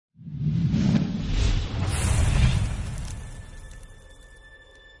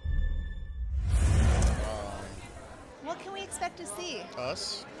expect to see?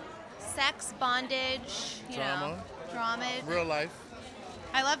 Us. Sex, bondage, drama. Real life.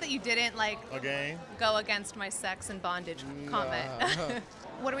 I love that you didn't Again. go against my sex and bondage comment.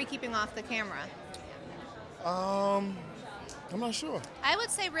 What are we keeping off the camera? I'm not sure. I would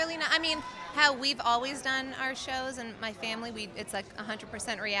say really not. I mean, how we've always done our shows and my family, it's like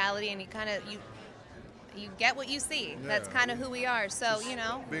 100% reality, and you get what you see. Yeah, that's kind of who we are. So,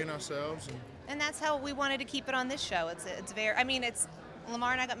 being ourselves. And that's how we wanted to keep it on this show. It's very, I mean,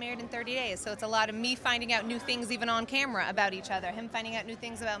 Lamar and I got married in 30 days, so it's a lot of me finding out new things even on camera about each other, him finding out new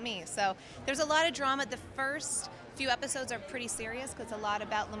things about me. So there's a lot of drama. The first few episodes are pretty serious because it's a lot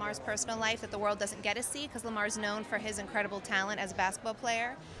about Lamar's personal life that the world doesn't get to see, because Lamar's known for his incredible talent as a basketball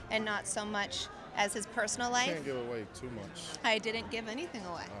player and not so much as his personal life. You can't give away too much. I didn't give anything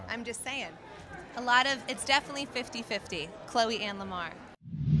away. I'm just saying. It's definitely 50-50, Khloe and Lamar.